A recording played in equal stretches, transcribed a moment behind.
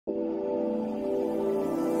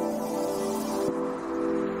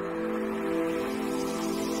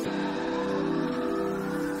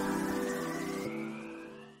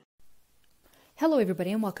Hello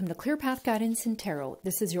everybody and welcome to Clear Path Guidance and Tarot.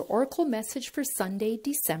 This is your Oracle message for Sunday,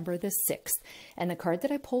 December the 6th. And the card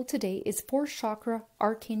that I pulled today is 4th Chakra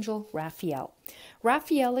Archangel Raphael.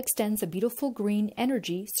 Raphael extends a beautiful green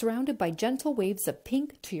energy surrounded by gentle waves of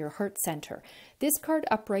pink to your heart center. This card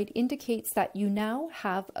upright indicates that you now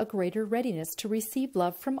have a greater readiness to receive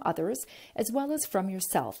love from others as well as from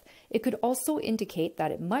yourself. It could also indicate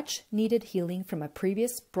that a much needed healing from a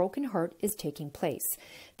previous broken heart is taking place.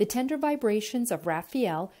 The tender vibrations of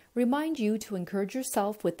Raphael remind you to encourage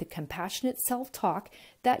yourself with the compassionate self-talk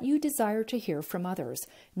that you desire to hear from others.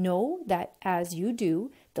 Know that as you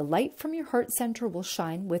do, the light from your heart center will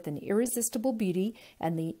shine with an irresistible beauty,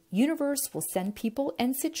 and the universe will send people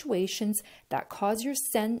and situations that cause your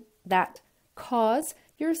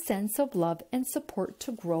sense of love and support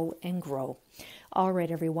to grow and grow. All right,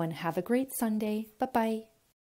 everyone, have a great Sunday. Bye-bye.